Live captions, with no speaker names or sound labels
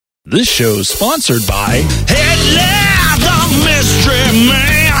This show's sponsored by Headley, the Mystery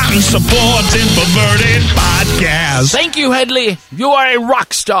Man, supporting Perverted Podcast. Thank you, Headley. You are a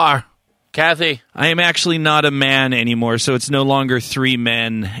rock star. Kathy? I am actually not a man anymore, so it's no longer three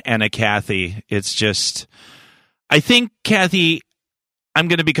men and a Kathy. It's just, I think, Kathy, I'm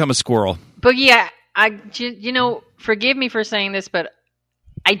going to become a squirrel. But yeah, forgive me for saying this, but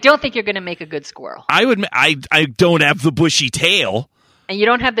I don't think you're going to make a good squirrel. I don't have the bushy tail. And you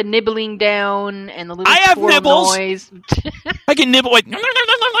don't have the nibbling down and the little I have nibbles. Noise. I can nibble like.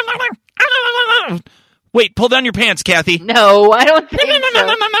 Wait, pull down your pants, Kathy. No, I don't think so.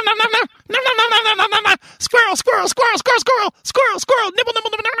 Squirrel, squirrel, squirrel, squirrel, squirrel, squirrel, squirrel, nibble, nibble,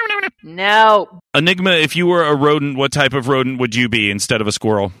 nibble, nibble, nibble. No. Enigma, if you were a rodent, what type of rodent would you be instead of a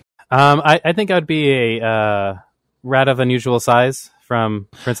squirrel? I think I'd be a rat of unusual size from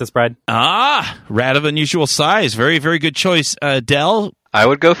Princess Bride. Ah, rat of unusual size. Very, very good choice. Del? I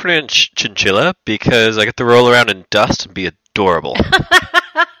would go for a chinchilla because I get to roll around in dust and be adorable.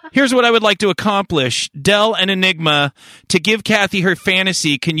 Here's what I would like to accomplish. Del and Enigma, to give Kathy her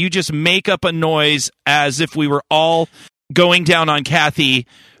fantasy, can you just make up a noise as if we were all going down on Kathy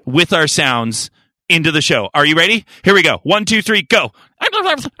with our sounds into the show? Are you ready? Here we go. 1, 2, 3, go. Oh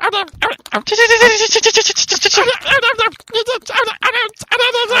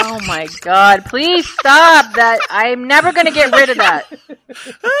my God, please stop that. I'm never going to get rid of that.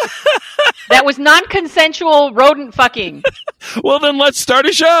 That was non-consensual rodent fucking. Well, then let's start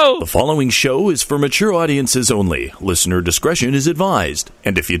a show. The following show is for mature audiences only. Listener discretion is advised.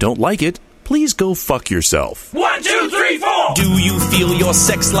 And if you don't like it, please go fuck yourself. 1, 2, 3, 4. Do you feel your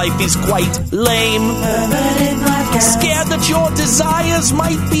sex life is quite lame? Scared that your desires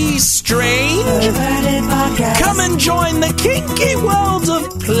might be strange? Come and join the kinky world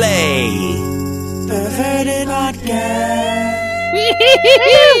of play. Perverted Podcast.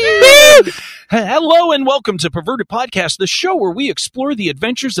 Hello and welcome to Perverted Podcast, the show where we explore the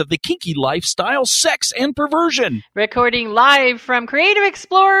adventures of the kinky lifestyle, sex, and perversion. Recording live from Creative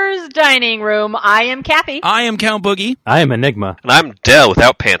Explorers Dining Room, I am Kathy. I am Count Boogie. I am Enigma. And I'm Del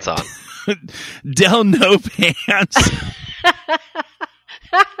without pants on. Del no pants.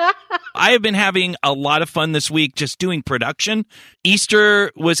 I have been having a lot of fun this week just doing production.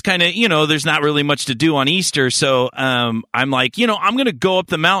 Easter was kind of, there's not really much to do on Easter. So I'm like, I'm going to go up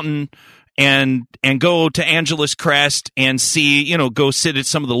the mountain and go to Angeles Crest and see, go sit at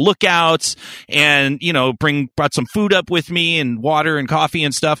some of the lookouts and, brought some food up with me and water and coffee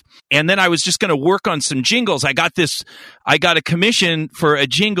and stuff. And then I was just going to work on some jingles. I got a commission for a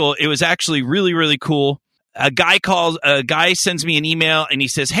jingle. It was actually really, really cool. A guy sends me an email and he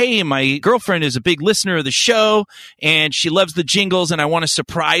says, "Hey, my girlfriend is a big listener of the show and she loves the jingles and I want to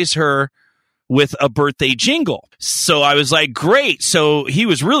surprise her with a birthday jingle." So I was like, great. So he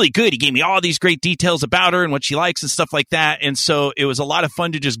was really good. He gave me all these great details about her and what she likes and stuff like that. And so it was a lot of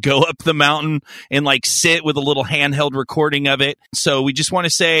fun to just go up the mountain and like sit with a little handheld recording of it. So we just want to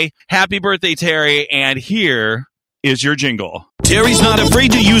say happy birthday, Terry. And here is your jingle. Terry's not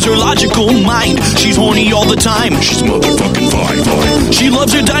afraid to use her logical mind. She's horny all the time. She's motherfucking fine. She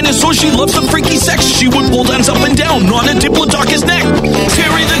loves her dinosaurs. She loves the freaky sex. She would pull dance up and down on a Diplodocus neck.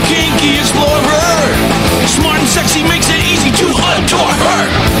 Terry the kinky explorer. Smart and sexy makes it easy to adore her.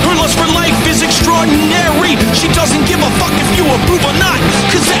 Her lust for life is extraordinary. She doesn't give a fuck if you approve or not,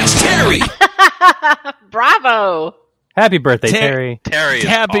 cause that's Terry. Bravo. Happy birthday, Terry.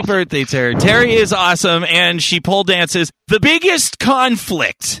 Happy awesome. birthday, Terry. Terry is awesome, and she pole dances. The biggest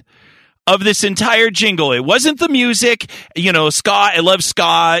conflict of this entire jingle, it wasn't the music. Ska, I love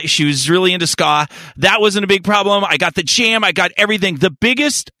ska. She was really into ska. That wasn't a big problem. I got the jam. I got everything. The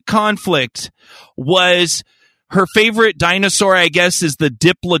biggest conflict was her favorite dinosaur, I guess, is the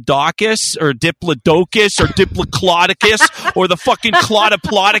Diplodocus or Diplodocus or Diploclodicus or the fucking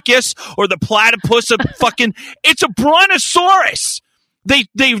Clodoplodicus or the platypus of fucking... It's a brontosaurus. They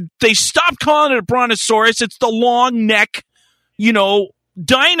stopped calling it a brontosaurus. It's the long neck,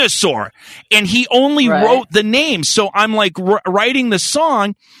 dinosaur. And he only wrote the name. So I'm like writing the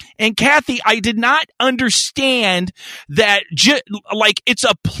song. And Kathy, I did not understand that it's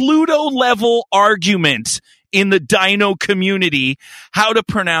a Pluto level argument in the dino community how to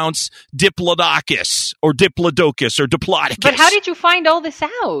pronounce Diplodocus or Diplodocus or Diplodocus. But how did you find all this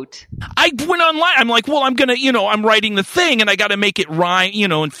out? I went online. I'm like, well, I'm going to, I'm writing the thing and I got to make it rhyme,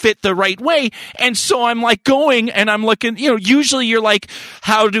 and fit the right way. And so I'm like going and I'm looking, usually you're like,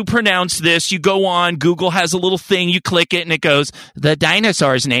 how to pronounce this? You go on, Google has a little thing, you click it and it goes, the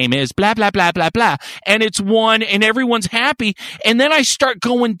dinosaur's name is blah, blah, blah, blah, blah. And it's one and everyone's happy. And then I start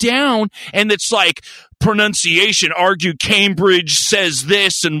going down and it's like, pronunciation, argue Cambridge says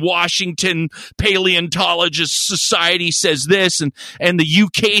this and Washington Paleontologist Society says this and the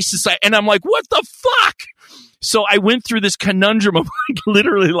UK Society. And I'm like, what the fuck? So I went through this conundrum of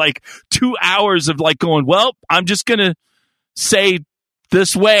literally 2 hours of going, well, I'm just going to say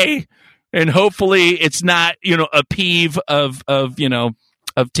this way. And hopefully it's not, a peeve of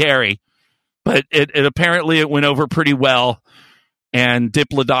Terry. But it apparently it went over pretty well. And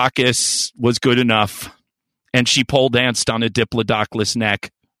Diplodocus was good enough. And she pole danced on a Diplodocus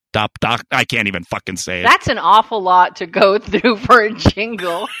neck. I can't even fucking say it. That's an awful lot to go through for a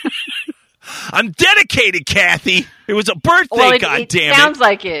jingle. I'm dedicated, Kathy. It was a birthday, goddammit. It sounds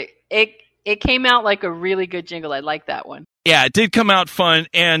like it. It came out like a really good jingle. I like that one. Yeah, it did come out fun.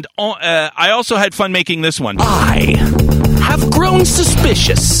 And I also had fun making this one. I have grown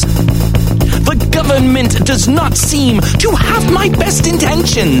suspicious. The government does not seem to have my best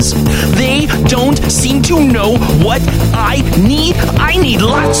intentions. They don't seem to know what I need. I need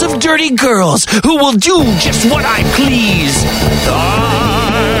lots of dirty girls who will do just what I please.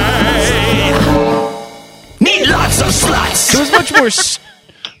 I need lots of sluts. It was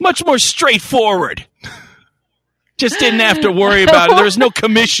much more straightforward. Just didn't have to worry about it. There was no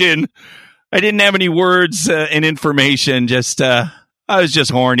commission. I didn't have any words and information. Just I was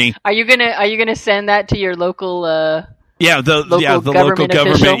just horny. Are you gonna send that to your local? The local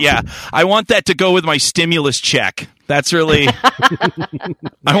government. Official? Yeah, I want that to go with my stimulus check. That's really.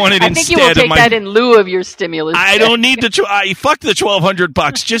 I want it instead of my. I think you will take that in lieu of your stimulus. I don't need the. Fuck the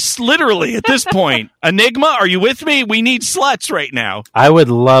 $1,200. Just literally at this point, Enigma, are you with me? We need sluts right now. I would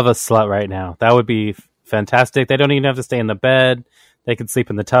love a slut right now. That would be fantastic. They don't even have to stay in the bed. They can sleep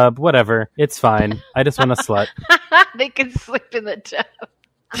in the tub. Whatever. It's fine. I just want a slut. They can sleep in the tub.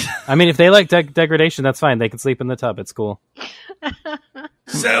 I mean, if they like degradation, that's fine. They can sleep in the tub. It's cool.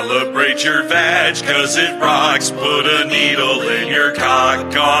 Celebrate your vag, cause it rocks. Put a needle in your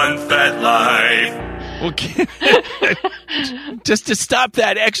cock on FetLife. Okay. Just to stop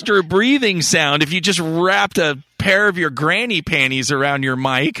that extra breathing sound, if you just wrapped a pair of your granny panties around your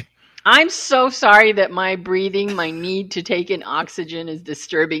mic. I'm so sorry that my breathing, my need to take in oxygen is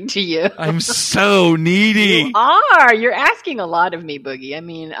disturbing to you. I'm so needy. You are. You're asking a lot of me, Boogie. I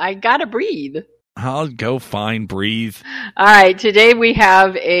mean, I gotta breathe. I'll go fine, breathe. All right. Today we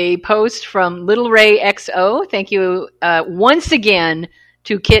have a post from Little Ray XO. Thank you once again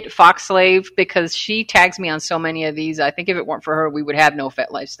to Kit Foxslave because she tags me on so many of these. I think if it weren't for her, we would have no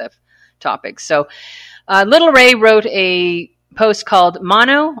FetLife stuff topics. So Little Ray wrote a post called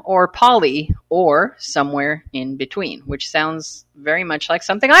Mono or Poly or Somewhere in Between, which sounds very much like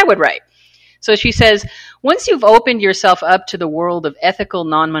something I would write. So she says, once you've opened yourself up to the world of ethical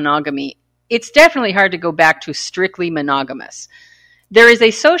non-monogamy, it's definitely hard to go back to strictly monogamous. There is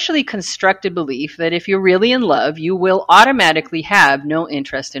a socially constructed belief that if you're really in love, you will automatically have no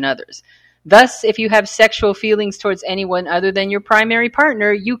interest in others. Thus, if you have sexual feelings towards anyone other than your primary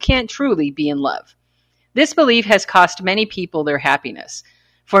partner, you can't truly be in love. This belief has cost many people their happiness.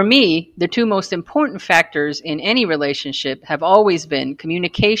 For me, the two most important factors in any relationship have always been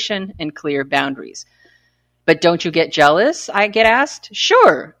communication and clear boundaries. But don't you get jealous? I get asked.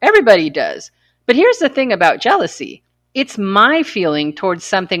 Sure, everybody does. But here's the thing about jealousy. It's my feeling towards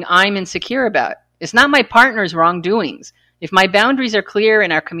something I'm insecure about. It's not my partner's wrongdoings. If my boundaries are clear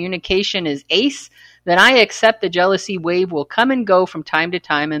and our communication is ace, then I accept the jealousy wave will come and go from time to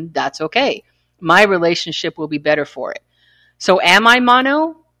time, and that's okay. My relationship will be better for it. So am I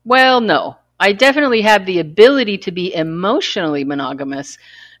mono? Well, no. I definitely have the ability to be emotionally monogamous.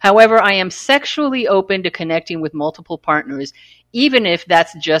 However, I am sexually open to connecting with multiple partners, even if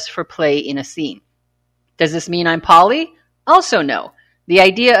that's just for play in a scene. Does this mean I'm poly? Also no. The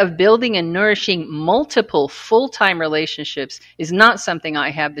idea of building and nourishing multiple full-time relationships is not something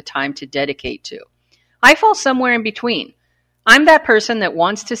I have the time to dedicate to. I fall somewhere in between. I'm that person that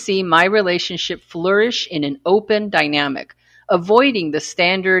wants to see my relationship flourish in an open dynamic, avoiding the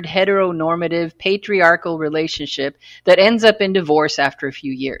standard heteronormative patriarchal relationship that ends up in divorce after a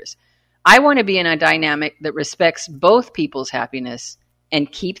few years. I want to be in a dynamic that respects both people's happiness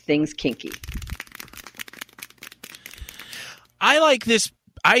and keep things kinky. I like this.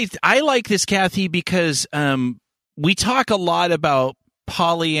 I like this, Kathy, because we talk a lot about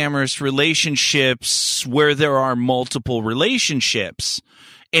polyamorous relationships where there are multiple relationships.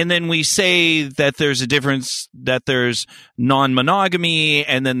 And then we say that there's a difference, that there's non-monogamy,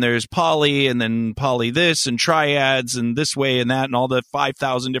 and then there's poly, and then poly this, and triads, and this way and that, and all the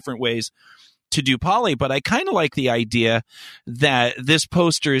 5,000 different ways to do poly. But I kind of like the idea that this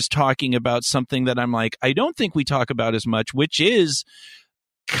poster is talking about something that I'm like, I don't think we talk about as much, which is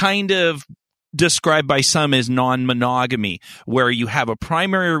kind of described by some as non-monogamy, where you have a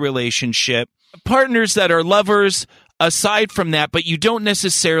primary relationship, partners that are lovers aside from that, but you don't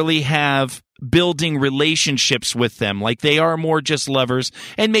necessarily have building relationships with them. Like they are more just lovers,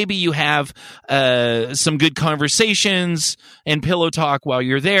 and maybe you have some good conversations and pillow talk while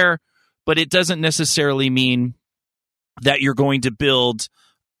you're there, but it doesn't necessarily mean that you're going to build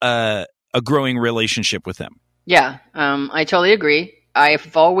a growing relationship with them. Yeah, I totally agree.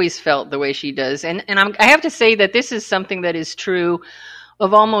 I've always felt the way she does. And I have to say that this is something that is true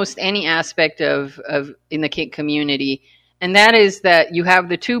of almost any aspect of in the kink community. And that is that you have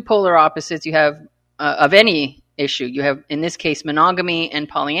the two polar opposites you have of any issue. You have, in this case, monogamy and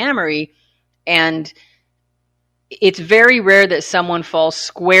polyamory. And it's very rare that someone falls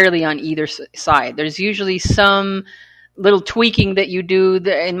squarely on either side. There's usually some little tweaking that you do.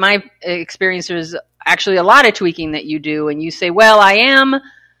 In my experience, there's actually a lot of tweaking that you do, and you say, well, I am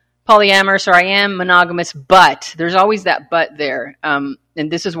polyamorous or I am monogamous, but there's always that but there. And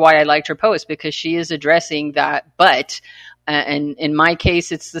this is why I liked her post, because she is addressing that but. And in my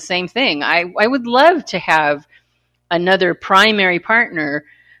case, it's the same thing. I would love to have another primary partner,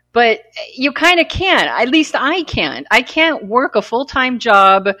 but you kind of can't. At least I can't. I can't work a full-time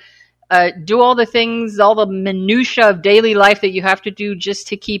job, do all the things, all the minutia of daily life that you have to do just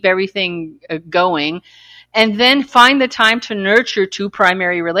to keep everything going, and then find the time to nurture two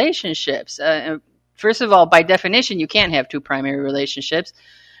primary relationships. First of all, by definition, you can't have two primary relationships.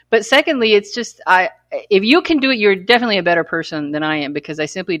 But secondly, it's just, if you can do it, you're definitely a better person than I am, because I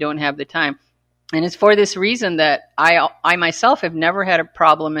simply don't have the time. And it's for this reason that I myself have never had a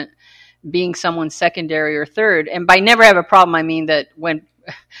problem being someone's secondary or third. And by never have a problem, I mean that when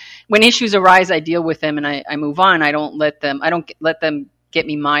issues arise, I deal with them and I move on. I don't let them get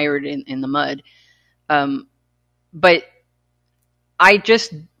me mired in the mud. But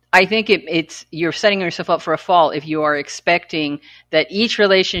I think it's you're setting yourself up for a fall if you are expecting that each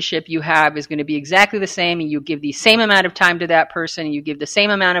relationship you have is going to be exactly the same, and you give the same amount of time to that person, and you give the same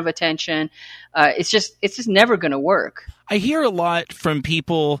amount of attention. It's just never going to work. I hear a lot from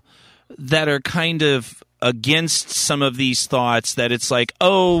people that are kind of against some of these thoughts, that it's like,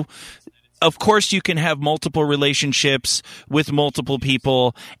 oh, of course you can have multiple relationships with multiple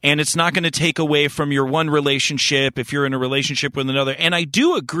people, and it's not going to take away from your one relationship if you're in a relationship with another. And I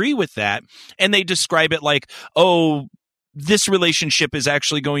do agree with that. And they describe it like, oh, this relationship is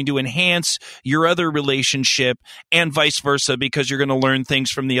actually going to enhance your other relationship and vice versa, because you're going to learn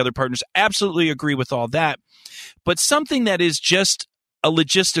things from the other partners. Absolutely agree with all that. But something that is just a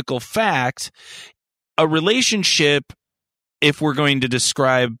logistical fact, a relationship, if we're going to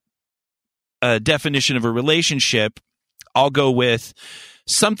describe a definition of a relationship, I'll go with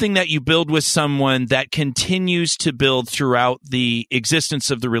something that you build with someone that continues to build throughout the existence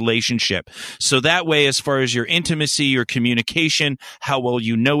of the relationship. So that way, as far as your intimacy, your communication, how well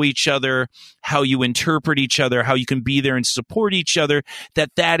you know each other, how you interpret each other, how you can be there and support each other,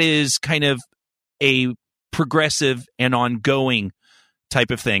 that is kind of a progressive and ongoing type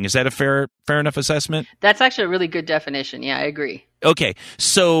of thing. Is that a fair enough assessment? That's actually a really good definition. Yeah, I agree. Okay.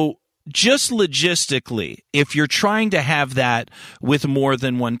 So just logistically, if you're trying to have that with more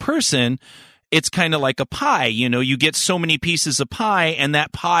than one person, it's kind of like a pie. You know, you get so many pieces of pie, and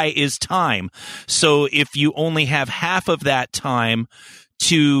that pie is time. So if you only have half of that time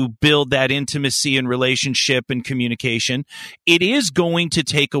to build that intimacy and relationship and communication, it is going to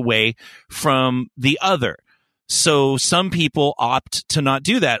take away from the other. So some people opt to not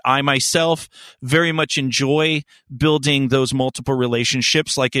do that. I myself very much enjoy building those multiple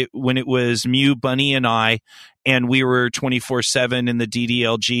relationships, like when it was Mew, Bunny, and I, and we were 24/7 in the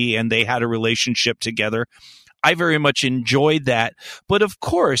DDLG, and they had a relationship together. I very much enjoyed that. But of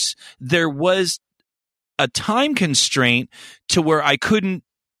course, there was a time constraint to where I couldn't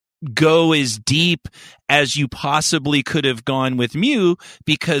go as deep as you possibly could have gone with Mew,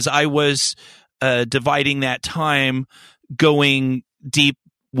 because I was dividing that time going deep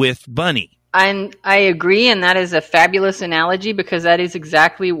with Bunny. And I agree, and that is a fabulous analogy, because that is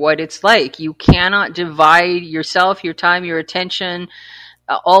exactly what it's like. You cannot divide yourself, your time, your attention,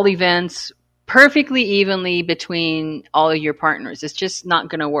 all events perfectly evenly between all of your partners. It's just not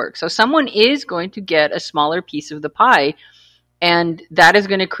going to work. So someone is going to get a smaller piece of the pie, and that is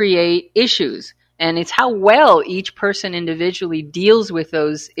going to create issues. And it's how well each person individually deals with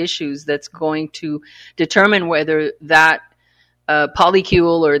those issues that's going to determine whether that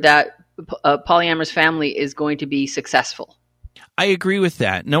polycule or that polyamorous family is going to be successful. I agree with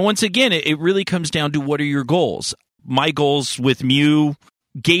that. Now, once again, it really comes down to what are your goals. My goals with Mew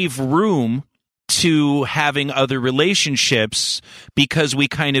gave room to having other relationships because we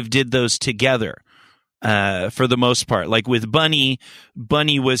kind of did those together. For the most part, like with Bunny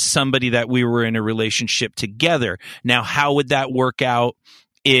was somebody that we were in a relationship together. Now, how would that work out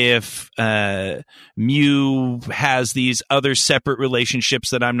if Mew has these other separate relationships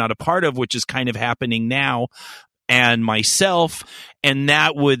that I'm not a part of, which is kind of happening now, and myself, and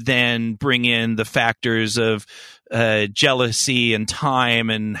that would then bring in the factors of jealousy and time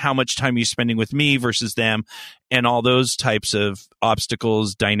and how much time you're spending with me versus them and all those types of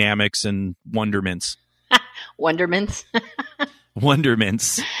obstacles, dynamics, and wonderments. Wonderments.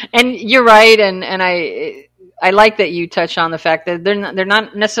 Wonderments. And you're right, and I like that you touch on the fact that they're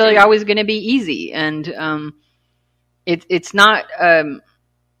not necessarily always going to be easy, and it's not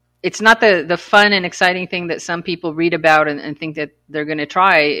the fun and exciting thing that some people read about and think that they're going to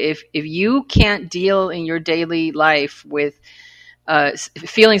try. If you can't deal in your daily life with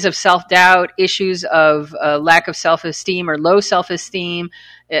feelings of self-doubt, issues of lack of self-esteem or low self-esteem,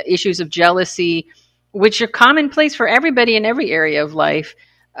 issues of jealousy, which are commonplace for everybody in every area of life,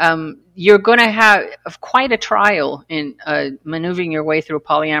 you're going to have quite a trial in maneuvering your way through a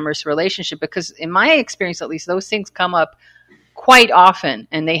polyamorous relationship, because in my experience, at least, those things come up quite often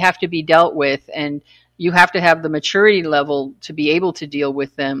and they have to be dealt with, and you have to have the maturity level to be able to deal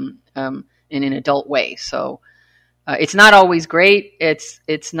with them in an adult way. So it's not always great.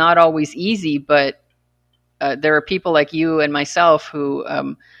 It's not always easy, but there are people like you and myself who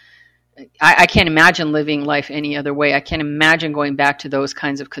I can't imagine living life any other way. I can't imagine going back to those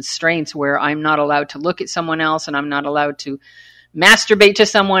kinds of constraints where I'm not allowed to look at someone else and I'm not allowed to masturbate to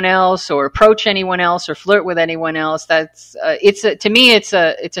someone else or approach anyone else or flirt with anyone else. That's to me, it's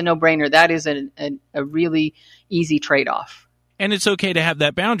a no-brainer. That is a really easy trade-off. And it's okay to have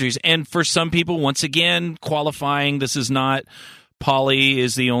that boundaries. And for some people, once again, qualifying, this is not poly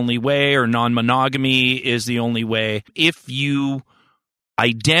is the only way or non-monogamy is the only way. If you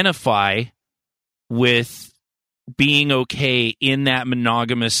identify with being okay in that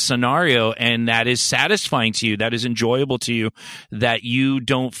monogamous scenario and that is satisfying to you, that is enjoyable to you, that you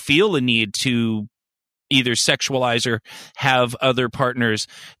don't feel the need to either sexualize or have other partners,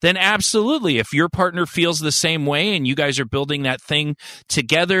 then absolutely, if your partner feels the same way and you guys are building that thing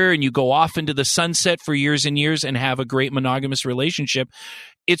together and you go off into the sunset for years and years and have a great monogamous relationship,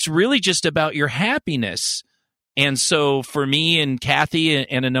 it's really just about your happiness. And so for me and Kathy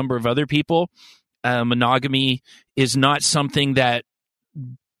and a number of other people, monogamy is not something that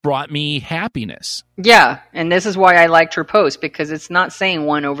brought me happiness. Yeah, and this is why I liked her post, because it's not saying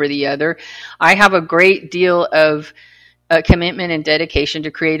one over the other. I have a great deal of commitment and dedication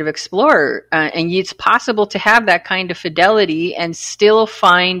to Creative Explorer, and it's possible to have that kind of fidelity and still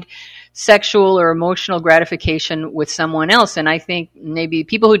find sexual or emotional gratification with someone else. And I think maybe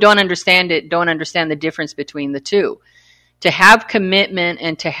people who don't understand it don't understand the difference between the two. To have commitment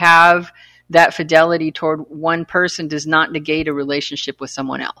and to have that fidelity toward one person does not negate a relationship with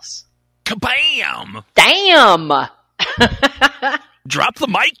someone else. Kabam! Damn! Drop the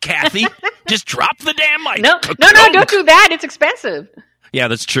mic, Kathy. Just drop the damn mic. No, don't do that. It's expensive. Yeah,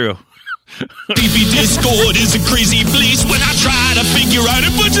 that's true. PP Discord is a crazy place when I try to figure out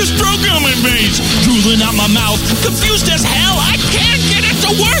if it's a programming base. Drooling out my mouth, confused as hell. I can't get it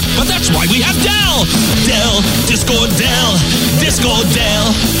to work, but that's why we have Dell. Discord Dell.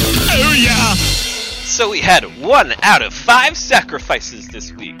 Oh yeah. So we had 1 out of 5 sacrifices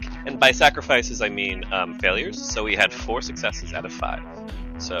this week. And by sacrifices, I mean failures. So we had 4 successes out of 5.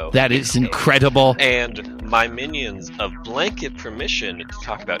 So that is incredible. And my minions of blanket permission to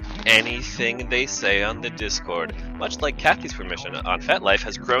talk about anything they say on the Discord, much like Kathy's permission on FetLife,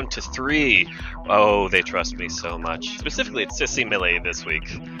 has grown to 3. Oh, they trust me so much. Specifically, it's Sissy Millie this week.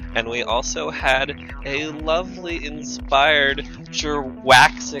 And we also had a lovely, inspired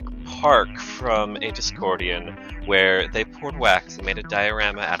Jurwaxic Park from a Discordian, where they poured wax and made a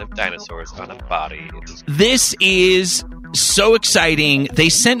diorama out of dinosaurs on a body. This is so exciting. They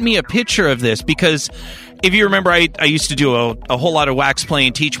sent me a picture of this because if you remember, I used to do a whole lot of wax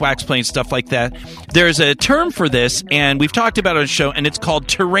playing, teach wax playing, stuff like that. There's a term for this, and we've talked about it on the show, and it's called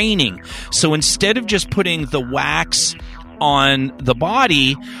terraining. So instead of just putting the wax on the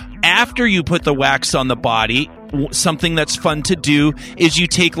body, after you put the wax on the body, something that's fun to do is you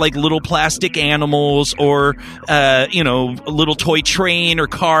take like little plastic animals or a little toy train or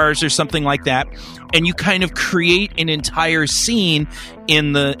cars or something like that, and you kind of create an entire scene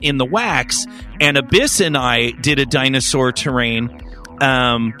in the wax. And Abyss and I did a dinosaur terrain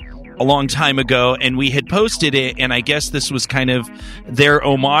a long time ago, and we had posted it, and I guess this was kind of their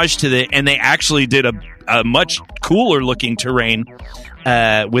homage to it, and they actually did a much cooler looking terrain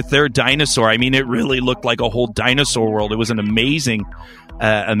with their dinosaur. I mean, it really looked like a whole dinosaur world. It was an amazing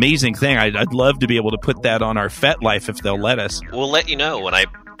thing. I'd love to be able to put that on our FetLife if they'll let us. We'll let you know when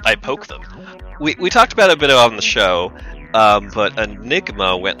I poke them. We talked about it a bit on the show, but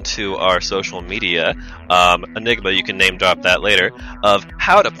Enigma went to our social media. Enigma, you can name drop that later, of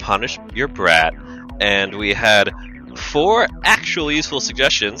how to punish your brat. And we had 4 actual useful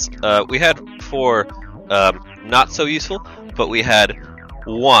suggestions. We had 4 not so useful, but we had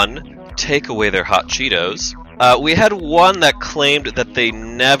 1, take away their hot Cheetos. We had 1 that claimed that they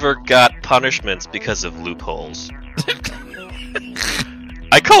never got punishments because of loopholes.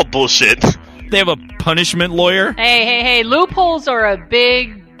 I call bullshit. They have a punishment lawyer? Hey, loopholes are a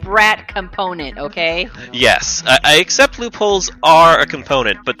big brat component, okay? Yes, I accept loopholes are a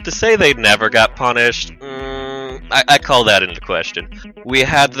component, but to say they never got punished, I call that into question. We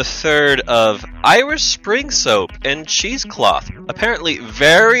had the 3rd of Irish spring soap and cheesecloth, apparently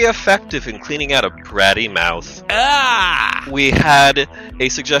very effective in cleaning out a bratty mouth. We had a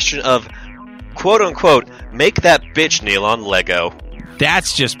suggestion of, quote-unquote, make that bitch kneel on Lego.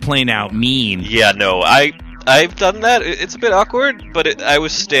 That's just plain out mean. Yeah, no, I've done that. It's a bit awkward, but I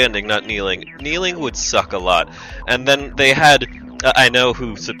was standing, not kneeling. Kneeling would suck a lot. And then they had... I know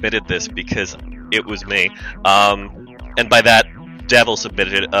who submitted this because it was me. And by that, Devil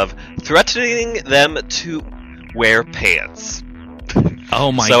submitted it of threatening them to wear pants.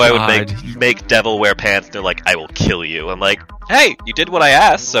 Oh my god. So I would make Devil wear pants, and they're like, I will kill you. I'm like, hey, you did what I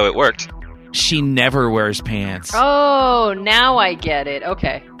asked, so it worked. She never wears pants. Oh, now I get it.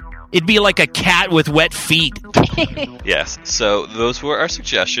 Okay. It'd be like a cat with wet feet. Yes, so those were our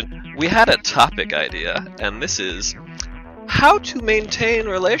suggestions. We had a topic idea, and this is how to maintain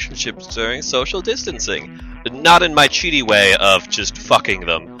relationships during social distancing. Not in my cheaty way of just fucking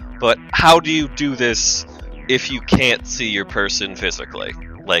them, but how do you do this if you can't see your person physically?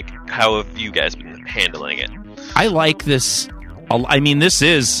 Like, how have you guys been handling it? I like this. I mean, this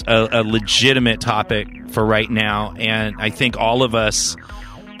is a legitimate topic for right now, and I think all of us,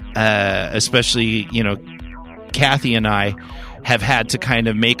 especially, Kathy and I, have had to kind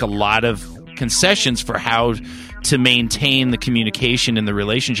of make a lot of concessions for how to maintain the communication in the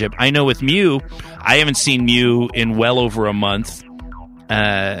relationship. I know with Mew, I haven't seen Mew in well over a month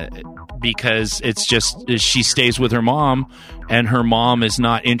because it's just she stays with her mom, and her mom is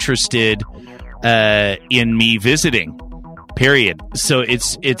not interested in me visiting. Period. So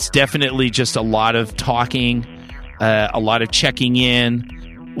it's definitely just a lot of talking, a lot of checking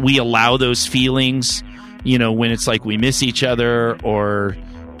in. We allow those feelings, when it's like we miss each other, or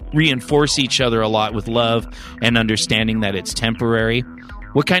reinforce each other a lot with love and understanding that it's temporary.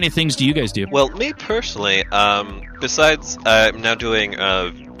 What kind of things do you guys do? Well, me personally, besides I'm now doing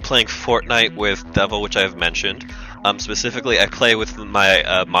playing Fortnite with Devil, which I've mentioned. Specifically, I play with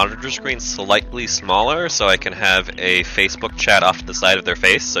my monitor screen slightly smaller, so I can have a Facebook chat off to the side of their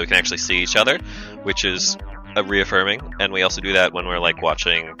face, so we can actually see each other, which is reaffirming. And we also do that when we're like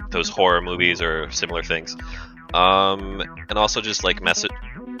watching those horror movies or similar things. And also just like message.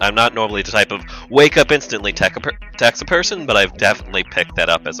 I'm not normally the type of wake up instantly text a person, but I've definitely picked that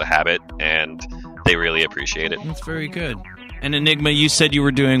up as a habit, and they really appreciate it. That's very good. And Enigma, you said you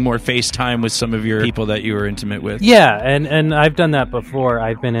were doing more FaceTime with some of your people that you were intimate with. Yeah, and I've done that before.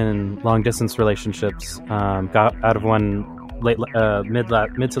 I've been in long distance relationships. Got out of one mid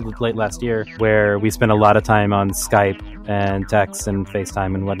to late last year, where we spent a lot of time on Skype and text and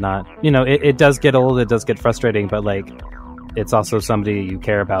FaceTime and whatnot. It does get old. It does get frustrating, but like, it's also somebody you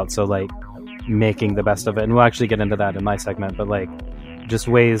care about. So like, making the best of it, and we'll actually get into that in my segment. But like, just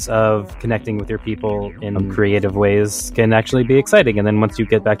ways of connecting with your people in creative ways can actually be exciting. And then once you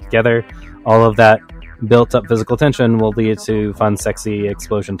get back together, all of that built up physical tension will lead to fun, sexy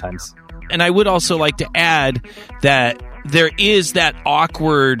explosion times. And I would also like to add that there is that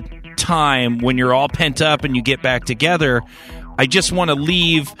awkward time when you're all pent up and you get back together. I just want to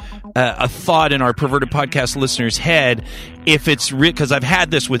leave a thought in our Perverted Podcast listeners' head. If it's because I've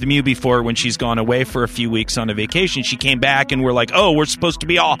had this with Mew before when she's gone away for a few weeks on a vacation. She came back and we're like, oh, we're supposed to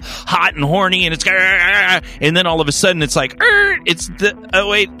be all hot and horny, and it's and then all of a sudden it's like,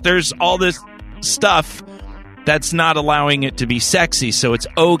 there's all this stuff that's not allowing it to be sexy. So it's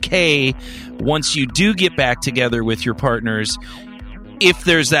okay once you do get back together with your partners. if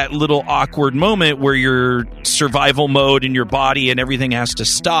there's that little awkward moment where your survival mode in your body and everything has to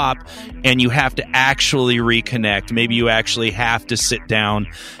stop and you have to actually reconnect, maybe you actually have to sit down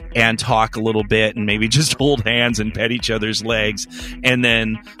and talk a little bit and maybe just hold hands and pet each other's legs and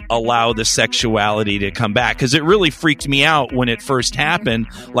then allow the sexuality to come back. Because it really freaked me out when it first happened.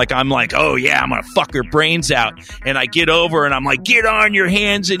 Like, I'm like, oh yeah, I'm going to fuck her brains out. And I get over and I'm like, get on your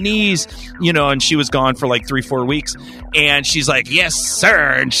hands and knees, you know, and she was gone for like 3-4 weeks. And she's like, yes,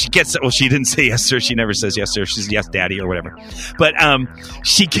 sir. And she gets, well, she didn't say yes, sir. She never says yes, sir. She's yes, daddy or whatever. But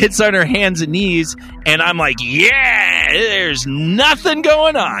she gets on her hands and knees and I'm like, yeah, there's nothing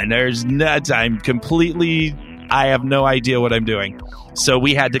going on. There's nuts. I have no idea what I'm doing. So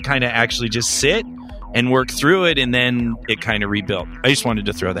we had to kind of actually just sit and work through it, and then it kind of rebuilt. I just wanted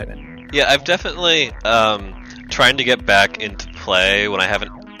to throw that in. Yeah, I've definitely trying to get back into play when I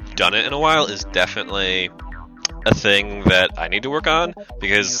haven't done it in a while is definitely a thing that I need to work on,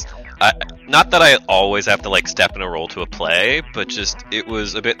 because not that I always have to like step in a role to a play, but just it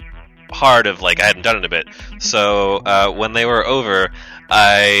was a bit hard of like I hadn't done it a bit. So when they were over,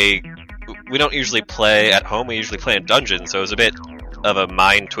 we don't usually play at home. We usually play in dungeons, so it was a bit of a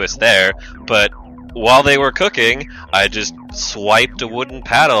mind twist there. But while they were cooking, I just swiped a wooden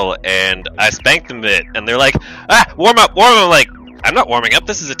paddle and I spanked them a bit, and they're like, warm up. I'm like, I'm not warming up.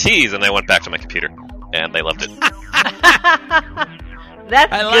 This is a tease. And I went back to my computer, and they loved it.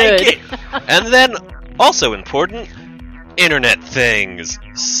 That's I good. like it. And then, also important, internet things.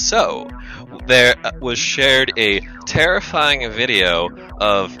 So, there was shared a terrifying video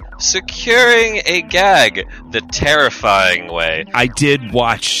of securing a gag the terrifying way. I did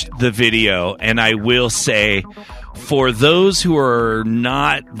watch the video, and I will say, for those who are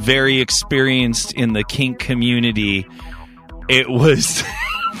not very experienced in the kink community, it was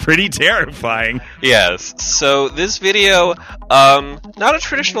pretty terrifying. Yes. So this video, not a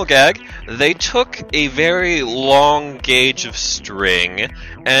traditional gag. They took a very long gauge of string,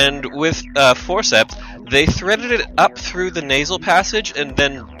 and with forceps, they threaded it up through the nasal passage and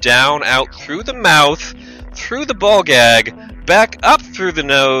then down out through the mouth, through the ball gag, back up through the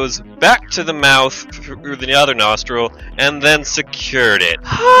nose, back to the mouth, through the other nostril, and then secured it.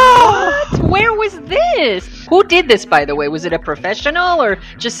 What? Where was this? Who did this, by the way? Was it a professional or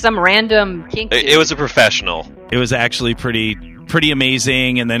just some random kink? It was a professional. It was actually pretty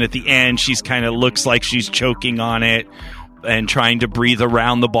amazing, and then at the end, she's kind of looks like she's choking on it and trying to breathe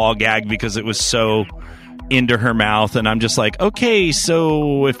around the ball gag because it was so into her mouth, and I'm just like, okay,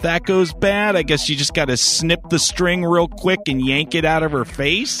 so if that goes bad, I guess you just gotta snip the string real quick and yank it out of her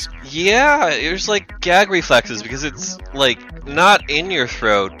face? Yeah, it was like gag reflexes, because it's like not in your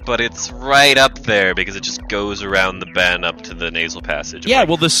throat, but it's right up there because it just goes around the bend up to the nasal passage. Yeah,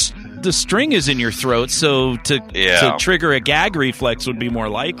 well, the string is in your throat, so to trigger a gag reflex would be more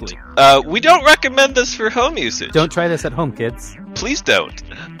likely. We don't recommend this for home usage. Don't try this at home, kids. Please don't.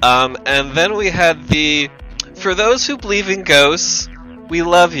 And then we had for those who believe in ghosts, we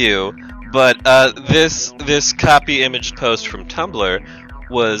love you, but this copy image post from Tumblr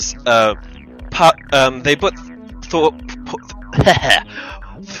was they put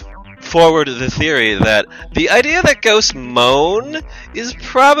forward the theory that the idea that ghosts moan is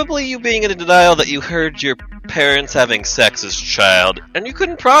probably you being in denial that you heard your parents having sex as a child, and you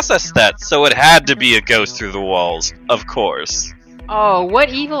couldn't process that, so it had to be a ghost through the walls, of course. Oh, what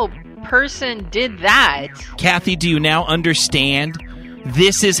evil person did that? Kathy, do you now understand?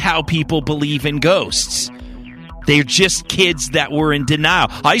 This is how people believe in ghosts. They're just kids that were in denial.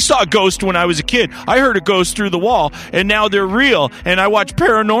 I saw a ghost when I was a kid. I heard a ghost through the wall, and now they're real. And I watch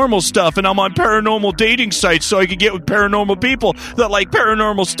paranormal stuff, and I'm on paranormal dating sites so I can get with paranormal people that like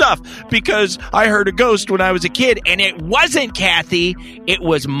paranormal stuff because I heard a ghost when I was a kid, and it wasn't Kathy. It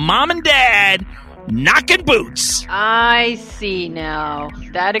was Mom and Dad knocking boots. I see now.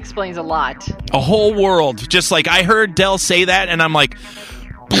 That explains a lot. A whole world. Just like I heard Del say that, and I'm like,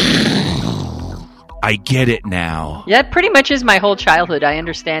 I get it now. Yeah, that pretty much is my whole childhood. I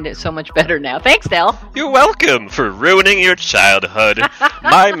understand it so much better now. Thanks, Del. You're welcome for ruining your childhood.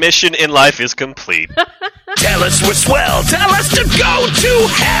 My mission in life is complete. Tell us we're swell. Tell us to go to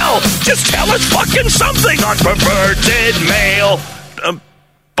hell. Just tell us fucking something on Perverted Mail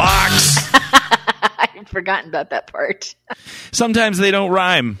Box. I'd forgotten about that part. Sometimes they don't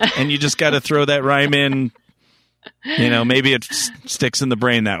rhyme, and you just got to throw that rhyme in. You know, maybe it sticks in the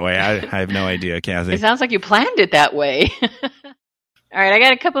brain that way. I have no idea, Kathy. It sounds like you planned it that way. All right, I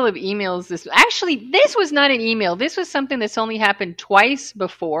got a couple of emails. This was not an email. This was something that's only happened twice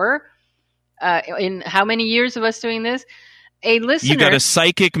before in how many years of us doing this? a listener. You got a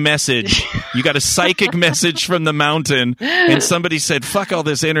psychic message. You got a psychic message from the mountain, and somebody said, fuck all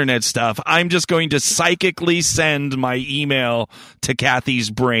this internet stuff. I'm just going to psychically send my email to Kathy's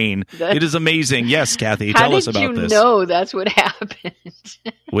brain. It is amazing. Yes, Kathy, tell us about this. How did you know that's what happened?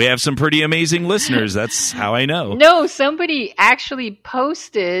 We have some pretty amazing listeners. That's how I know. No, somebody actually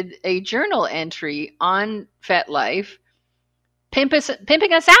posted a journal entry on FetLife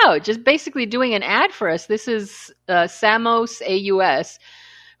pimping us out, just basically doing an ad for us. This is Samos AUS,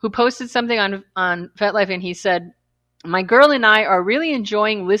 who posted something on FetLife, and he said, "My girl and I are really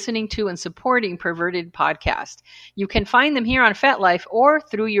enjoying listening to and supporting Perverted Podcast. You can find them here on FetLife or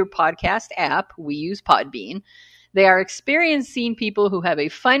through your podcast app. We use Podbean. They are experienced scene people who have a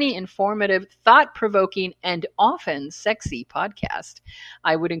funny, informative, thought-provoking, and often sexy podcast.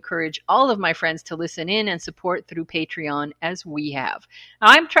 I would encourage all of my friends to listen in and support through Patreon as we have."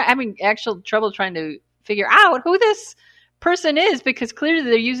 I'm having actual trouble trying to figure out who this person is, because clearly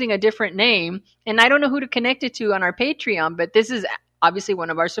they're using a different name, and I don't know who to connect it to on our Patreon, but this is obviously one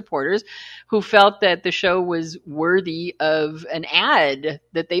of our supporters who felt that the show was worthy of an ad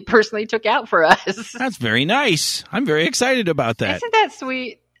that they personally took out for us. That's very nice. I'm very excited about that. Isn't that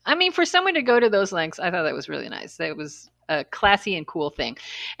sweet? I mean, for someone to go to those lengths, I thought that was really nice. That was a classy and cool thing.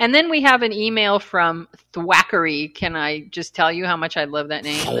 And then we have an email from Thwackery. Can I just tell you how much I love that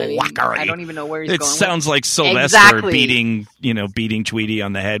name? Thwackery. I don't even know where he's going. It sounds like Sylvester beating Tweety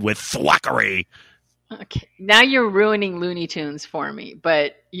on the head with Thwackery. Okay, now you're ruining Looney Tunes for me,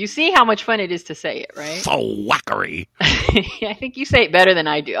 but you see how much fun it is to say it, right? Thwackery. I think you say it better than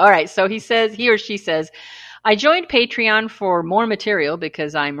I do. All right, so he or she says, "I joined Patreon for more material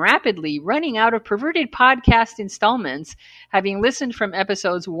because I'm rapidly running out of Perverted Podcast installments, having listened from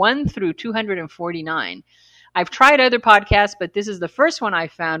episodes 1 through 249. I've tried other podcasts, but this is the first one I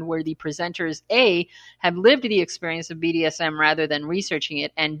found where the presenters, A, have lived the experience of BDSM rather than researching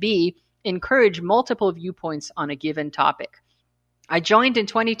it, and B, encourage multiple viewpoints on a given topic. I joined in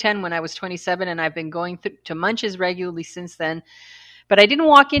 2010 when I was 27, and I've been going to Munches regularly since then, but I didn't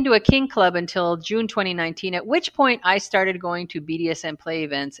walk into a kink club until June 2019, at which point I started going to BDSM play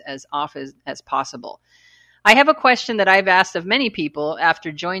events as often as possible. I have a question that I've asked of many people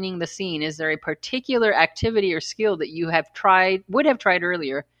after joining the scene. Is there a particular activity or skill that you would have tried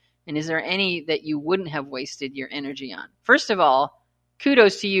earlier, and is there any that you wouldn't have wasted your energy on?" First of all,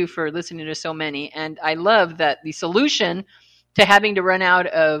 kudos to you for listening to so many. And I love that the solution to having to run out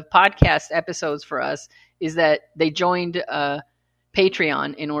of podcast episodes for us is that they joined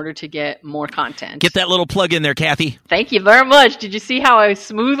Patreon in order to get more content. Get that little plug in there, Kathy. Thank you very much. Did you see how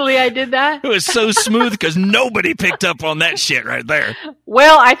smoothly I did that? It was so smooth because nobody picked up on that shit right there.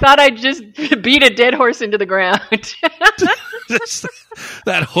 Well, I thought I'd just beat a dead horse into the ground.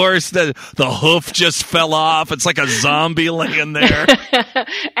 That horse, the hoof just fell off. It's like a zombie laying there.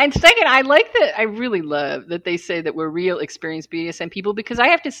 And second, I really love that they say that we're real experienced BDSM people, because I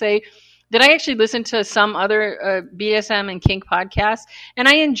have to say that I actually listen to some other BDSM and kink podcasts, and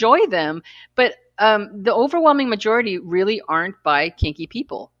I enjoy them, but the overwhelming majority really aren't by kinky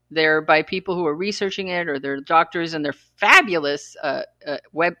people. They're by people who are researching it, or they're doctors, and they're fabulous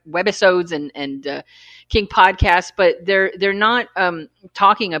webisodes and kink podcasts, but they're not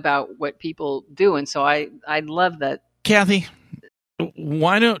talking about what people do, and so I love that. Kathy,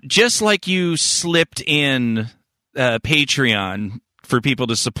 why don't, just like you slipped in Patreon for people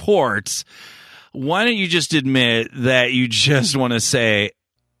to support, why don't you just admit that you just want to say,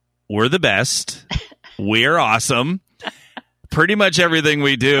 we're the best, we're awesome, pretty much everything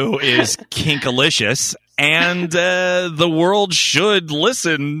we do is kinkalicious, and the world should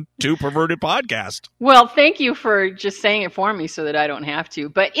listen to Perverted Podcast. Well, thank you for just saying it for me so that I don't have to.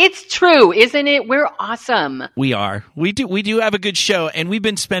 But it's true, isn't it? We're awesome. We are. We do have a good show, and we've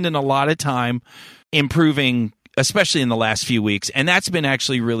been spending a lot of time improving, especially in the last few weeks, and that's been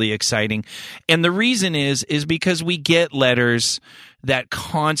actually really exciting. And the reason is because we get letters that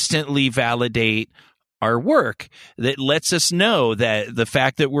constantly validate our work, that lets us know that the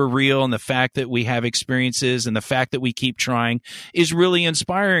fact that we're real and the fact that we have experiences and the fact that we keep trying is really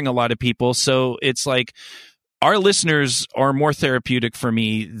inspiring a lot of people. So it's like our listeners are more therapeutic for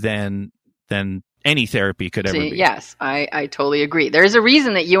me than any therapy could ever be. Yes, I totally agree. There's a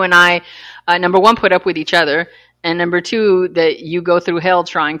reason that you and I, number one, put up with each other, and number two, that you go through hell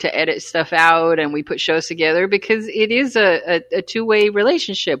trying to edit stuff out, and we put shows together, because it is a two-way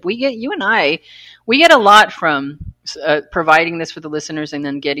relationship. You and I get a lot from providing this for the listeners and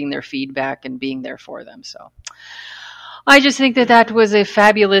then getting their feedback and being there for them. So, I just think that was a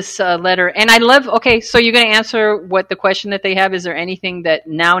fabulous letter. And I love, okay, so you're going to answer what the question that they have. Is there anything that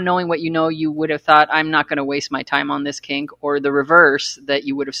now knowing what you know, you would have thought, I'm not going to waste my time on this kink, or the reverse, that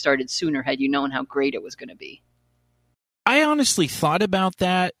you would have started sooner had you known how great it was going to be? I honestly thought about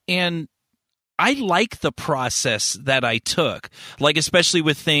that, and I like the process that I took, like especially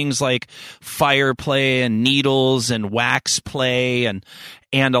with things like fire play and needles and wax play and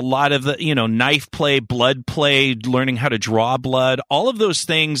a lot of the, knife play, blood play, learning how to draw blood, all of those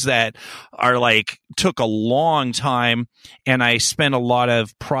things that are like took a long time. And I spent a lot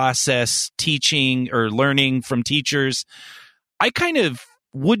of process teaching or learning from teachers. I kind of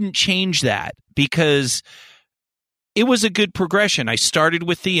wouldn't change that because it was a good progression. I started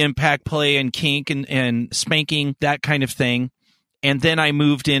with the impact play and kink and spanking, that kind of thing. And then I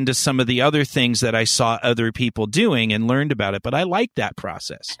moved into some of the other things that I saw other people doing and learned about it. But I like that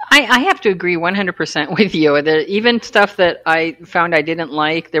process. I have to agree 100% with you. Even stuff that I found I didn't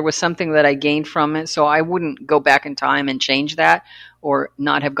like, there was something that I gained from it. So I wouldn't go back in time and change that or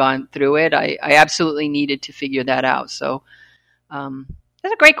not have gone through it. I absolutely needed to figure that out. So,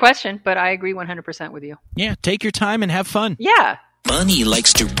 that's a great question, but I agree 100% with you. Yeah, take your time and have fun. Yeah. Bunny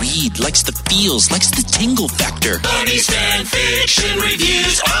likes to read, likes the feels, likes the tingle factor. Bunny's fan fiction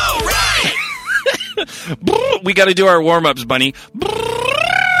reviews, all right! We got to do our warm-ups, Bunny.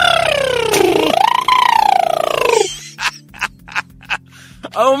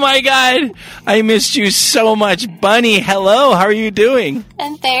 Oh my God, I missed you so much. Bunny, hello, how are you doing?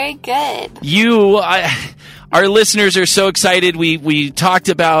 I'm very good. Our listeners are so excited. We talked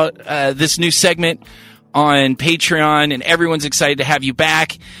about this new segment on Patreon, and everyone's excited to have you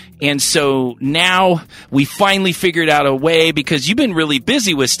back. And so now we finally figured out a way, because you've been really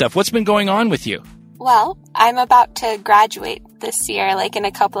busy with stuff. What's been going on with you? Well, I'm about to graduate this year, like in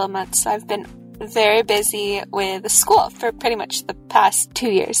a couple of months. So I've been very busy with school for pretty much the past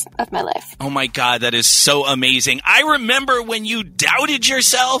 2 years of my life. Oh my God, that is so amazing. I remember when you doubted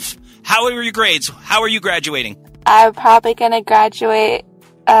yourself. How were your grades? How are you graduating? I'm probably going to graduate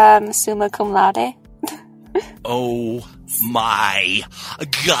summa cum laude. Oh my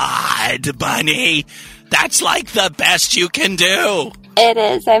God, Bunny. That's like the best you can do. It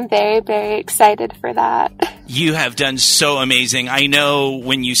is. I'm very, very excited for that. You have done so amazing. I know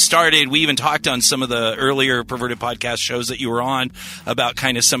when you started, we even talked on some of the earlier Perverted Podcast shows that you were on about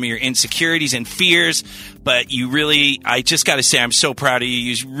kind of some of your insecurities and fears. But you really, I just got to say, I'm so proud of you.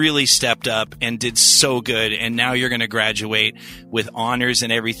 You really stepped up and did so good. And now you're going to graduate with honors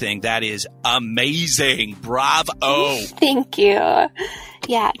and everything. That is amazing. Bravo. Thank you.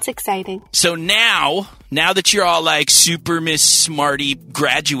 Yeah, it's exciting. So now that you're all like super Miss Smarty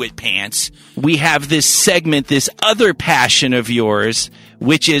graduate pants, we have this segment, this other passion of yours,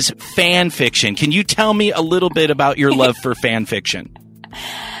 which is fan fiction. Can you tell me a little bit about your love for fan fiction?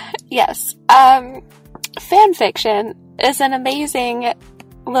 Yes. Fan fiction is an amazing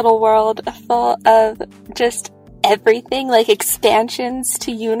little world full of just everything, like expansions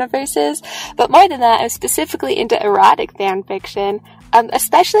to universes. But more than that, I'm specifically into erotic fan fiction.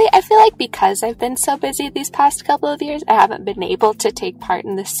 Especially, I feel like because I've been so busy these past couple of years, I haven't been able to take part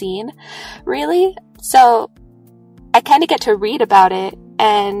in the scene, really. So I kind of get to read about it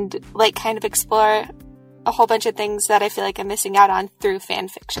and like kind of explore a whole bunch of things that I feel like I'm missing out on through fan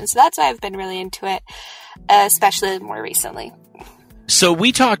fiction. So that's why I've been really into it, especially more recently. So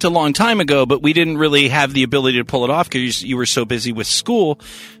we talked a long time ago, but we didn't really have the ability to pull it off because you were so busy with school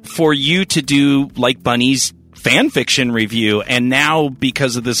for you to do like Bunny's fan fiction review. And now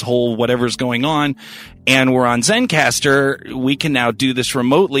because of this whole whatever's going on and we're on Zencastr, we can now do this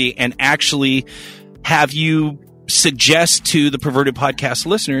remotely and actually have you suggest to the Perverted Podcast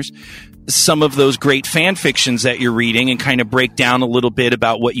listeners some of those great fan fictions that you're reading and kind of break down a little bit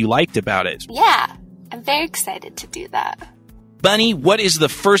about what you liked about it. Yeah, I'm very excited to do that. Bunny, what is the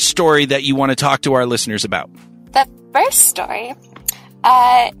first story that you want to talk to our listeners about? The first story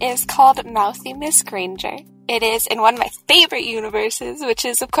is called Mouthy Miss Granger. It is in one of my favorite universes, which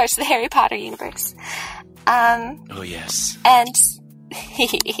is, of course, the Harry Potter universe. Oh, yes. And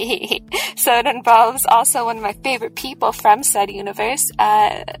so it involves also one of my favorite people from said universe,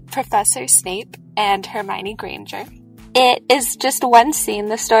 Professor Snape and Hermione Granger. It is just one scene.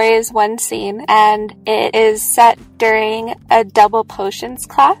 The story is one scene, and it is set during a double potions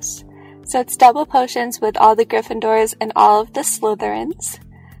class. So it's double potions with all the Gryffindors and all of the Slytherins.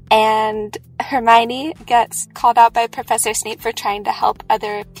 And Hermione gets called out by Professor Snape for trying to help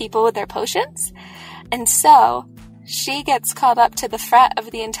other people with their potions. And so she gets called up to the front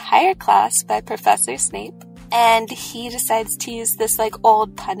of the entire class by Professor Snape. And he decides to use this like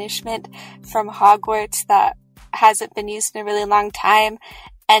old punishment from Hogwarts that hasn't been used in a really long time.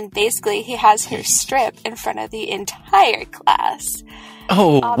 And basically, he has her strip in front of the entire class.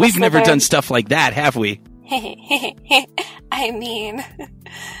 Oh, we've never done stuff like that, have we? I mean,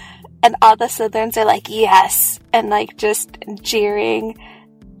 and all the Slytherins are like, yes, and like just jeering.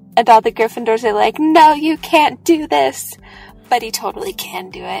 And all the Gryffindors are like, no, you can't do this. But he totally can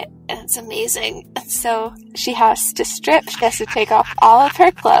do it. And it's amazing. And so she has to strip. She has to take off all of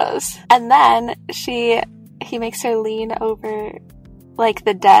her clothes. And then he makes her lean over like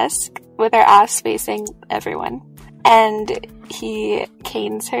the desk with her ass facing everyone. And he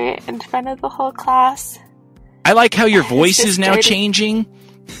canes her in front of the whole class. I like how your voice is now changing.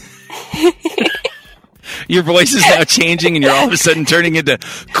 Your voice is now changing and you're all of a sudden turning into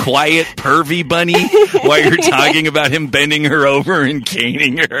quiet, pervy Bunny while you're talking about him bending her over and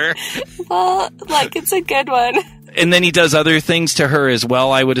caning her. Well, like, it's a good one. And then he does other things to her as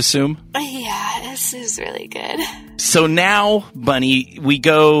well, I would assume? Yeah, this is really good. So now, Bunny, we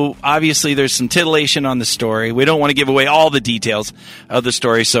go, obviously there's some titillation on the story. We don't want to give away all the details of the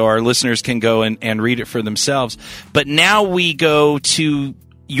story so our listeners can go and read it for themselves. But now we go to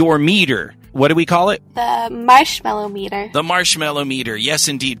your meter. What do we call it? The marshmallow meter. The marshmallow meter. Yes,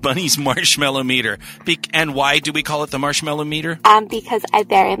 indeed. Bunny's marshmallow meter. And why do we call it the marshmallow meter? Because I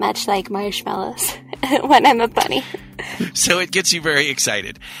very much like marshmallows when I'm a bunny. So it gets you very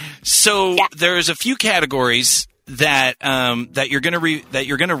excited. So there's a few categories that you're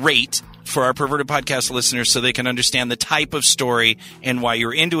going to rate for our Perverted Podcast listeners so they can understand the type of story and why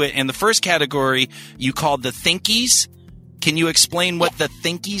you're into it. And the first category you called the Thinkies. Can you explain what the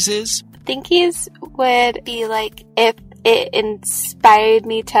Thinkies is? Thinkies would be like if it inspired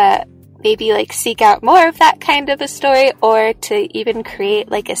me to maybe like seek out more of that kind of a story or to even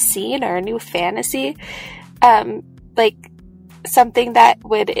create like a scene or a new fantasy, like something that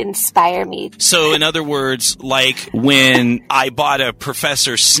would inspire me. So in other words, like when I bought a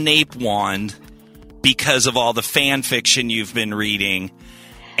Professor Snape wand because of all the fan fiction you've been reading,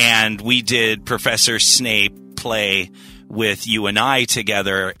 and we did Professor Snape play with you and I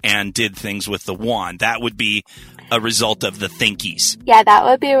together and did things with the wand. That would be a result of the Thinkies. Yeah, that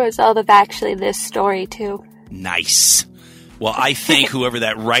would be a result of actually this story, too. Nice. Well, I thank whoever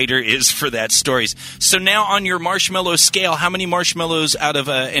that writer is for that stories. So now on your marshmallow scale, how many marshmallows out of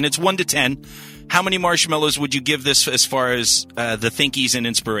and it's 1 to 10, how many marshmallows would you give this as far as the Thinkies and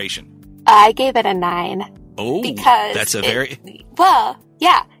inspiration? I gave it a 9. Oh, because that's a very... Well,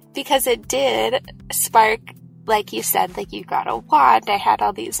 yeah, because it did spark... Like you said, like you got a wand, I had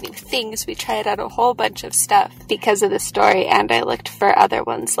all these new things, we tried out a whole bunch of stuff because of the story, and I looked for other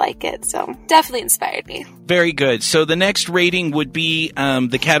ones like it, so definitely inspired me. Very good. So the next rating would be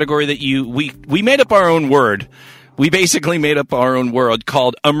the category that we made up our own word. We basically made up our own word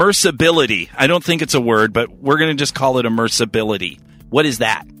called immersibility. I don't think it's a word, but we're going to just call it immersibility. What is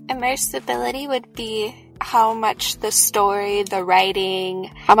that? Immersibility would be how much the story, the writing,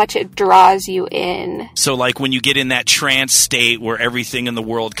 how much it draws you in. So like when you get in that trance state where everything in the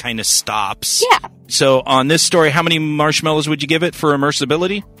world kind of stops. Yeah. So on this story, how many marshmallows would you give it for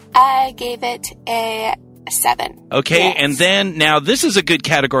immersibility? I gave it a 7. Okay, yes. And then now this is a good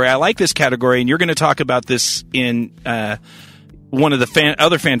category. I like this category, and you're going to talk about this in one of the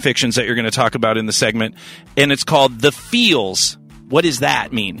other fan fictions that you're going to talk about in the segment, and it's called The Feels. What does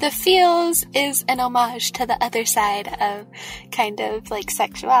that mean? The Feels is an homage to the other side of kind of like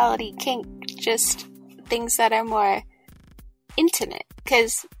sexuality, kink, just things that are more intimate.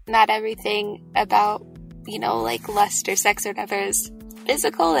 Because not everything about, like lust or sex or whatever is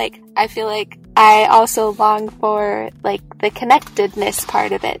physical. Like, I feel like I also long for like the connectedness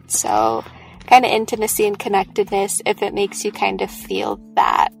part of it. So kind of intimacy and connectedness, if it makes you kind of feel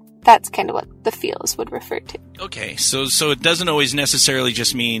that. That's kind of what the feels would refer to. Okay, so it doesn't always necessarily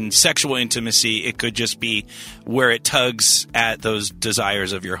just mean sexual intimacy. It could just be where it tugs at those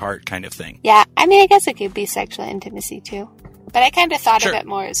desires of your heart kind of thing. Yeah, I mean, I guess it could be sexual intimacy too. But I kind of thought of it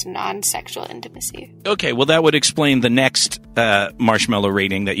more as non-sexual intimacy. Okay, well, that would explain the next marshmallow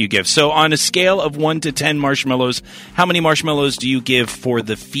rating that you give. So on a scale of 1 to 10 marshmallows, how many marshmallows do you give for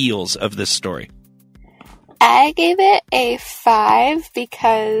the feels of this story? I gave it a 5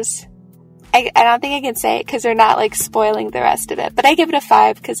 because I don't think I can say it because they're not like spoiling the rest of it. But I give it a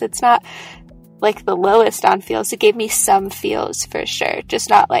 5 because it's not like the lowest on feels. It gave me some feels for sure, just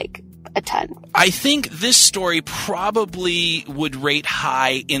not like a ton. I think this story probably would rate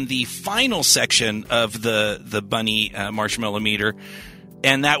high in the final section of the bunny marshmallow meter,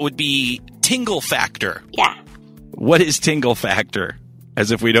 and that would be tingle factor. Yeah. What is tingle factor?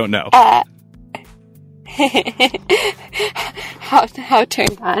 As if we don't know. How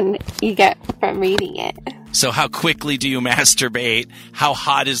turned on you get from reading it. So how quickly do you masturbate? How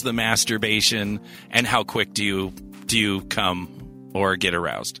hot is the masturbation? And how quick do you come or get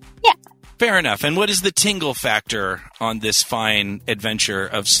aroused? Yeah. Fair enough. And what is the tingle factor on this fine adventure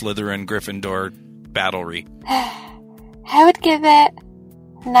of Slytherin Gryffindor battlery? I would give it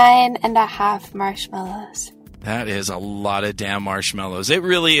 9.5 marshmallows. That is a lot of damn marshmallows. It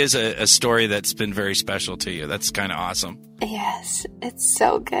really is a story that's been very special to you. That's kind of awesome. Yes, it's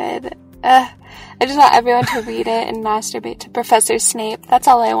so good. I just want everyone to read it and masturbate to Professor Snape. That's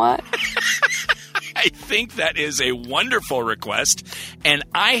all I want. I think that is a wonderful request. And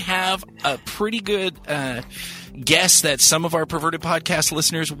I have a pretty good guess that some of our Perverted Podcast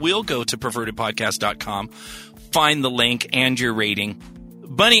listeners will go to pervertedpodcast.com, find the link and your rating.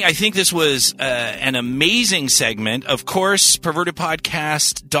 Bunny, I think this was an amazing segment. Of course,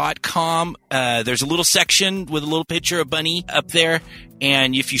 pervertedpodcast.com, there's a little section with a little picture of Bunny up there.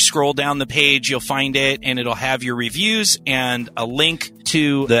 And if you scroll down the page, you'll find it, and it'll have your reviews and a link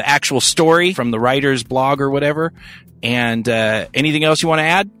to the actual story from the writer's blog or whatever. And anything else you want to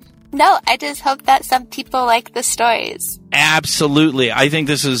add? No, I just hope that some people like the stories. Absolutely. I think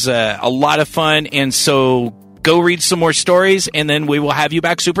this is a lot of fun. And so go read some more stories, and then we will have you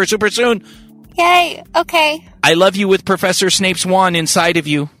back super, super soon. Yay. Okay. I love you with Professor Snape's wand inside of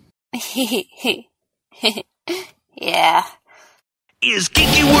you. Yeah. Is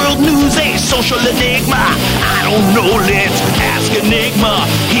Geeky World News a social enigma? I don't know, let's ask Enigma.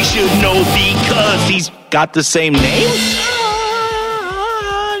 He should know because he's got the same name?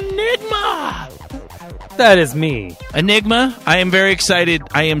 Enigma! That is me. Enigma, I am very excited.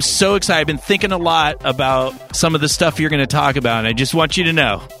 I am so excited. I've been thinking a lot about some of the stuff you're going to talk about, and I just want you to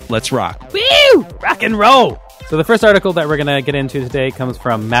know, let's rock. Woo! Rock and roll! So the first article that we're going to get into today comes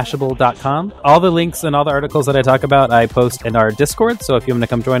from Mashable.com. All the links and all the articles that I talk about, I post in our Discord. So if you want to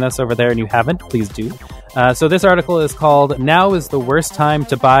come join us over there and you haven't, please do. So this article is called "Now is the Worst Time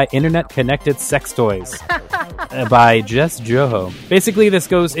to Buy Internet-Connected Sex Toys" by Jess Joho. Basically, this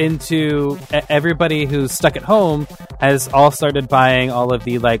goes into everybody who's stuck at home has all started buying all of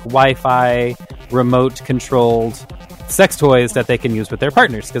the Wi-Fi remote-controlled sex toys that they can use with their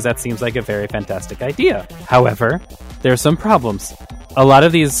partners, because that seems like a very fantastic idea. However, there are some problems. A lot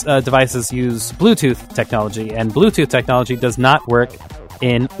of these devices use Bluetooth technology, and Bluetooth technology does not work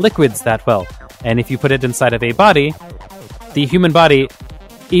in liquids that well. And if you put it inside of a body, the human body,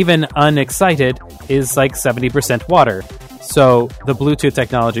 even unexcited, is like 70% water. So the Bluetooth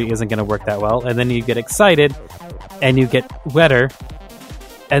technology isn't going to work that well. And then you get excited, and you get wetter,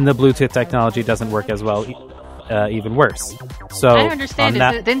 and the Bluetooth technology doesn't work as well. Even worse. So I don't understand.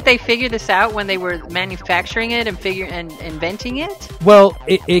 Didn't they figure this out when they were manufacturing it and inventing it? Well,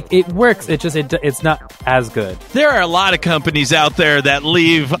 it works. It's not as good. There are a lot of companies out there that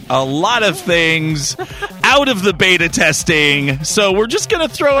leave a lot of things out of the beta testing. So we're just going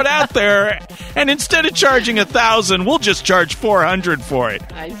to throw it out there, and instead of charging $1,000, we'll just charge $400 for it.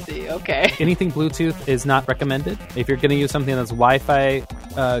 I see. Okay. Anything Bluetooth is not recommended. If you're going to use something that's Wi-Fi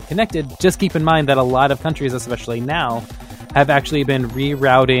connected, just keep in mind that a lot of countries, especially now, have actually been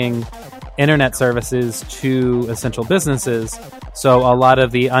rerouting internet services to essential businesses. So a lot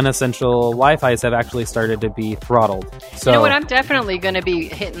of the unessential Wi-Fis have actually started to be throttled. So, you know what? I'm definitely going to be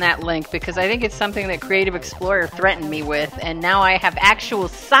hitting that link, because I think it's something that Creative Explorer threatened me with, and now I have actual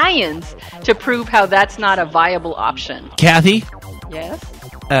science to prove how that's not a viable option. Kathy? Yes?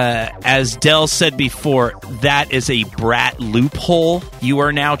 As Del said before, that is a brat loophole you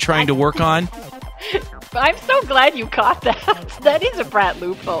are now trying to work on. I'm so glad you caught that. That is a brat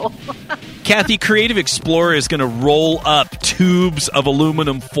loophole. Kathy, Creative Explorer is going to roll up tubes of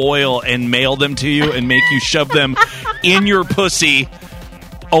aluminum foil and mail them to you and make you shove them in your pussy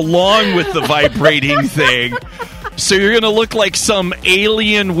along with the vibrating thing. So you're going to look like some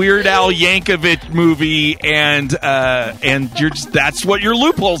alien Weird Al Yankovic movie, and that's what your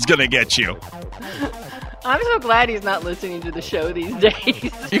loophole's going to get you. I'm so glad he's not listening to the show these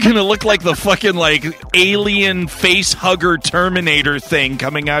days. You're going to look like the fucking, alien face hugger Terminator thing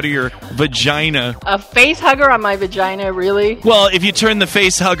coming out of your vagina. A face hugger on my vagina, really? Well, if you turn the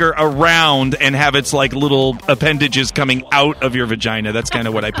face hugger around and have its, little appendages coming out of your vagina, that's kind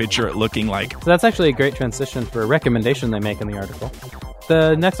of what I picture it looking like. So that's actually a great transition for a recommendation they make in the article.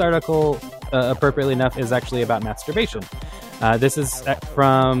 The next article, appropriately enough, is actually about masturbation. This is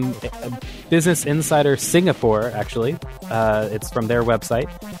from Business Insider Singapore, actually. It's from their website.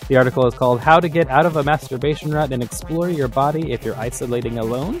 The article is called "How to Get Out of a Masturbation Rut and Explore Your Body If You're Isolating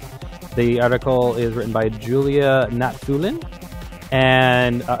Alone." The article is written by Julia Natthulin.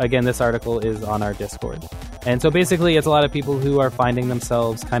 And again, this article is on our Discord. And so basically, it's a lot of people who are finding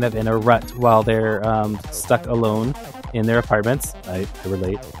themselves kind of in a rut while they're stuck alone in their apartments. I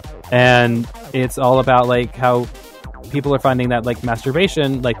relate. And it's all about like how people are finding that like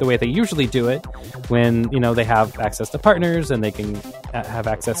masturbation, like the way they usually do it, when they have access to partners and they can have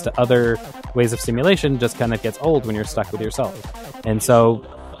access to other ways of stimulation, just kind of gets old when you're stuck with yourself. And so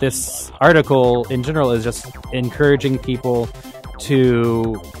this article in general is just encouraging people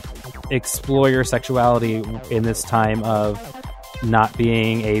to explore your sexuality in this time of not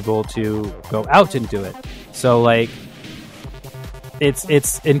being able to go out and do it. So like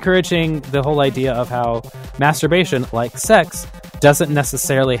it's encouraging the whole idea of how masturbation, like sex, doesn't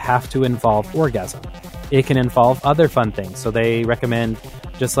necessarily have to involve orgasm. It can involve other fun things. So they recommend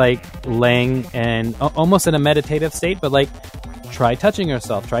just like laying and almost in a meditative state, but like try touching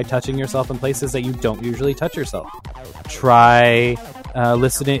yourself. Try touching yourself in places that you don't usually touch yourself. Try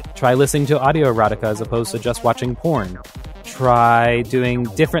listening to audio erotica as opposed to just watching porn. Try doing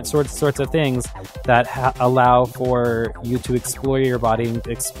different sorts of things that allow for you to explore your body and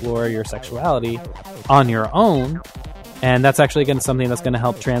explore your sexuality on your own. And that's actually going to something that's going to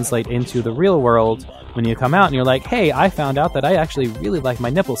help translate into the real world when you come out and you're like, hey, I found out that I actually really like my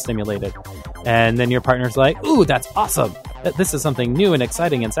nipples stimulated. And then your partner's like, ooh, that's awesome. This is something new and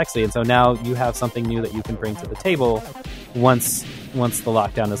exciting and sexy. And so now you have something new that you can bring to the table once the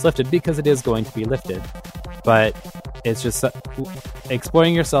lockdown is lifted, because it is going to be lifted. But it's just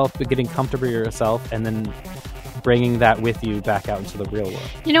exploring yourself, but getting comfortable with yourself, and then bringing that with you back out into the real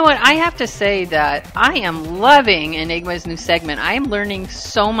world. You know what? I have to say that I am loving Enigma's new segment. I am learning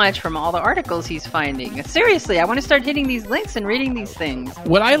so much from all the articles he's finding. Seriously, I want to start hitting these links and reading these things.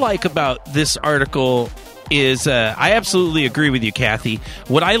 What I like about this article is, I absolutely agree with you, Kathy.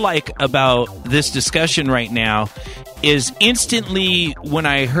 What I like about this discussion right now is instantly when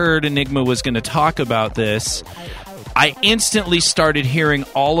I heard Enigma was going to talk about this, I instantly started hearing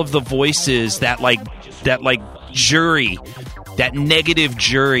all of the voices that jury, that negative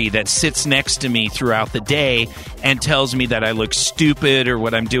jury that sits next to me throughout the day and tells me that I look stupid or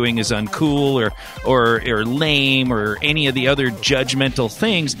what I'm doing is uncool or lame or any of the other judgmental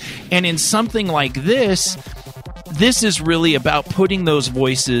things. And in something like this is really about putting those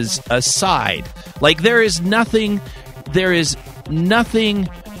voices aside. Like there is nothing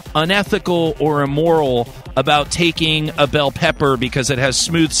unethical or immoral about taking a bell pepper because it has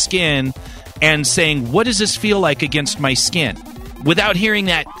smooth skin and saying, what does this feel like against my skin? Without hearing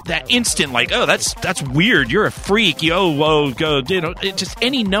that instant, like, oh, that's weird. You're a freak. Just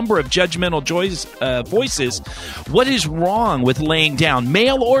any number of judgmental voices. What is wrong with laying down,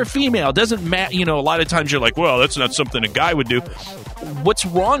 male or female? Doesn't matter. A lot of times you're like, well, that's not something a guy would do. What's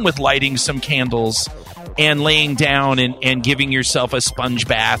wrong with lighting some candles and laying down and giving yourself a sponge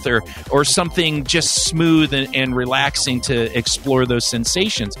bath or something just smooth and relaxing to explore those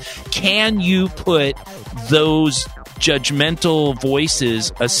sensations? Can you put those judgmental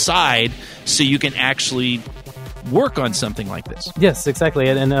voices aside so you can actually work on something like this? Yes, exactly.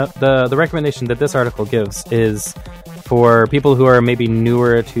 And the recommendation that this article gives is for people who are maybe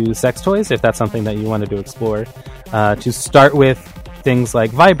newer to sex toys, if that's something that you wanted to explore, to start with things like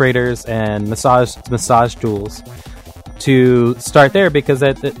vibrators and massage tools, to start there, because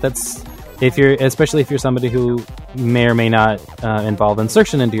that's especially if you're somebody who may or may not involve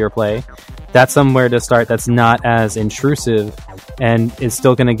insertion into your play, that's somewhere to start that's not as intrusive and is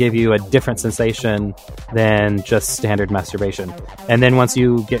still going to give you a different sensation than just standard masturbation. And then once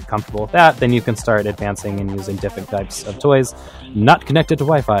you get comfortable with that, then you can start advancing and using different types of toys not connected to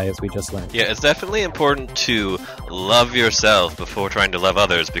Wi-Fi, as we just learned. Yeah, it's definitely important to love yourself before trying to love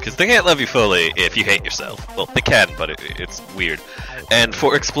others, because they can't love you fully if you hate yourself. Well, they can, but it's weird. And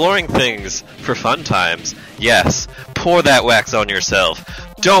for exploring things for fun times, yes, pour that wax on yourself.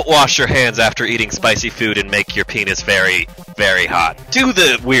 Don't wash your hands after eating spicy food and make your penis very, very hot. Do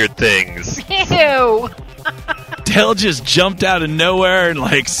the weird things. Ew! Dell just jumped out of nowhere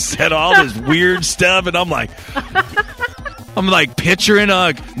and said all this weird stuff, and I'm like picturing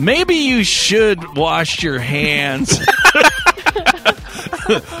maybe you should wash your hands.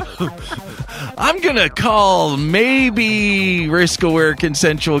 I'm gonna call maybe Risk-Aware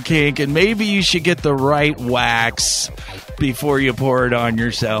Consensual Kink, and maybe you should get the right wax before you pour it on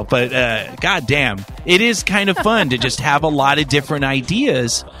yourself. But goddamn, it is kind of fun to just have a lot of different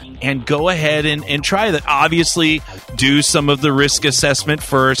ideas and go ahead and try that. Obviously, do some of the risk assessment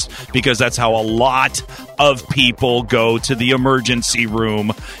first, because that's how a lot of people go to the emergency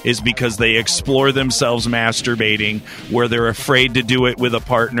room, is because they explore themselves masturbating, where they're afraid to do it with a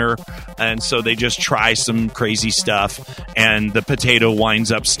partner, and so they just try some crazy stuff, and the potato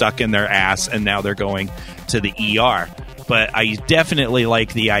winds up stuck in their ass, and now they're going to the ER. But I definitely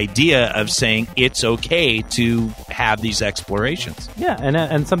like the idea of saying it's okay to have these explorations. Yeah,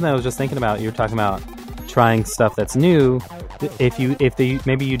 and something I was just thinking about, you're talking about trying stuff that's new.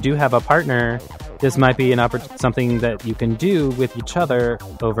 Maybe you do have a partner, this might be something that you can do with each other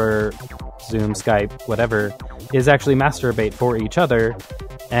over Zoom, Skype, whatever, is actually masturbate for each other.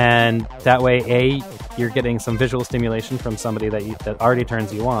 And that way, you're getting some visual stimulation from somebody that already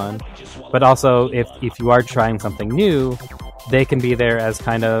turns you on. But also, if you are trying something new, they can be there as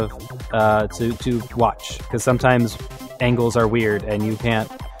kind of to watch. Because sometimes angles are weird and you can't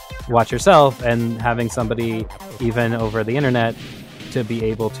watch yourself, and having somebody, even over the internet, to be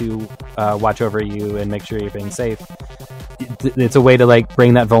able to watch over you and make sure you're being safe. It's a way to like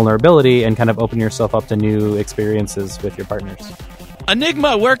bring that vulnerability and kind of open yourself up to new experiences with your partners.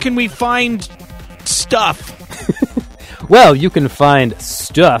 Enigma, where can we find stuff? Well, you can find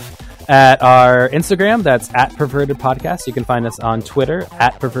stuff at our Instagram. That's at Perverted Podcast. You can find us on Twitter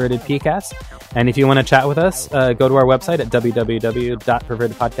at PervertedPcast. And if you want to chat with us, go to our website at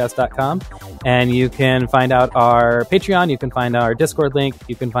www.pervertedpodcast.com. And you can find out our Patreon. You can find our Discord link.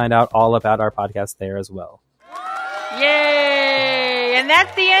 You can find out all about our podcast there as well. Yay! And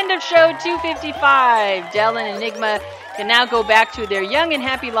that's the end of show 255. Del and Enigma can now go back to their young and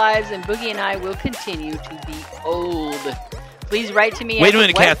happy lives, and Boogie and I will continue to be old. Please write to me. Wait a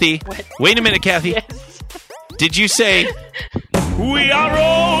minute, Kathy. Wait a minute, Kathy. Yes. Did you say, we are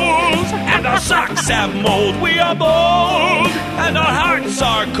old and our socks have mold? We are bold and our hearts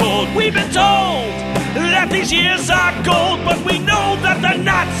are cold. We've been told that these years are gold, but we know that they're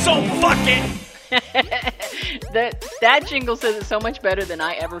not, so fuck it. That jingle says it so much better than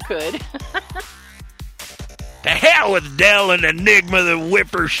I ever could. The hell with Del and Enigma, the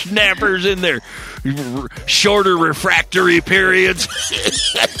whippersnappers in their shorter refractory periods.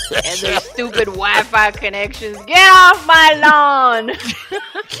 And their stupid Wi-Fi connections. Get off my lawn!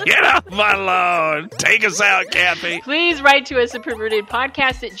 Get off my lawn! Take us out, Kathy. Please write to us at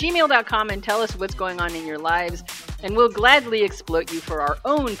pervertedpodcast@gmail.com and tell us what's going on in your lives, and we'll gladly exploit you for our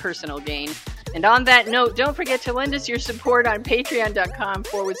own personal gain. And on that note, don't forget to lend us your support on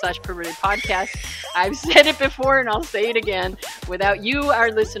patreon.com/pervertedpodcast. I've said it before and I'll say it again. Without you,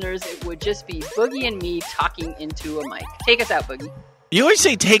 our listeners, it would just be Boogie and me talking into a mic. Take us out, Boogie. You always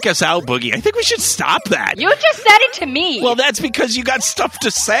say take us out, Boogie. I think we should stop that. You just said it to me. Well, that's because you got stuff to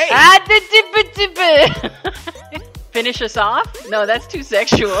say. Finish us off? No, that's too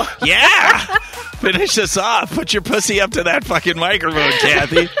sexual. Yeah. Finish us off. Put your pussy up to that fucking microphone,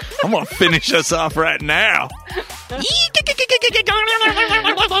 Kathy. I'm going to finish us off right now. Coming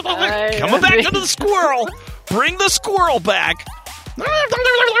back to the squirrel. Bring the squirrel back.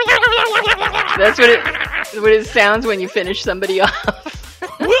 That's what it sounds when you finish somebody off.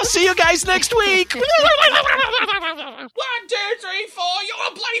 We'll see you guys next week. 1, 2, 3, 4. You're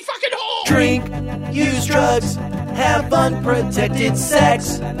a bloody fucking whore. Drink, use drugs, have unprotected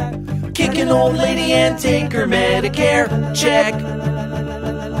sex, kick an old lady and take her Medicare check.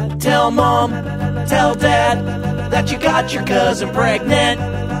 Tell mom, tell dad that you got your cousin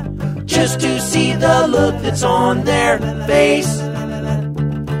pregnant, just to see the look that's on their face.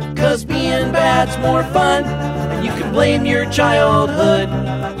 'Cause being bad's more fun, and you can blame your childhood.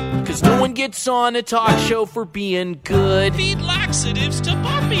 'Cause no one gets on a talk show for being good. Feed laxatives to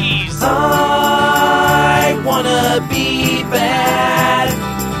puppies. I wanna be bad,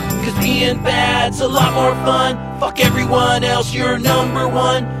 'cause being bad's a lot more fun. Fuck everyone else, you're number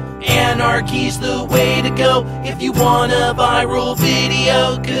one. Anarchy's the way to go if you want a viral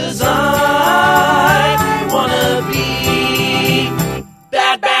video. 'Cause I wanna be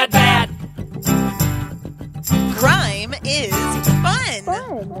bad, bad, bad. Crime is fun.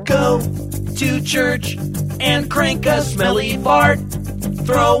 Go to church and crank a smelly fart.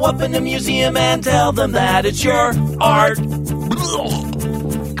 Throw up in a museum and tell them that it's your art.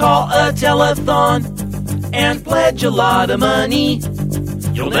 Call a telethon and pledge a lot of money.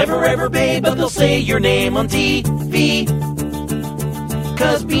 You'll never ever pay, but they'll say your name on TV.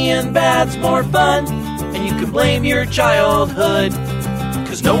 'Cause being bad's more fun, and you can blame your childhood.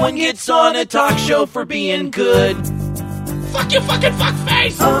 'Cause no one gets on a talk show for being good. Fuck you fucking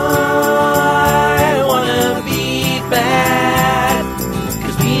fuckface! I wanna be bad.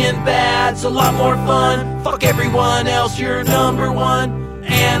 It's a lot more fun. Fuck everyone else, you're number one.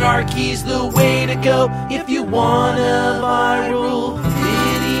 Anarchy's the way to go if you want a viral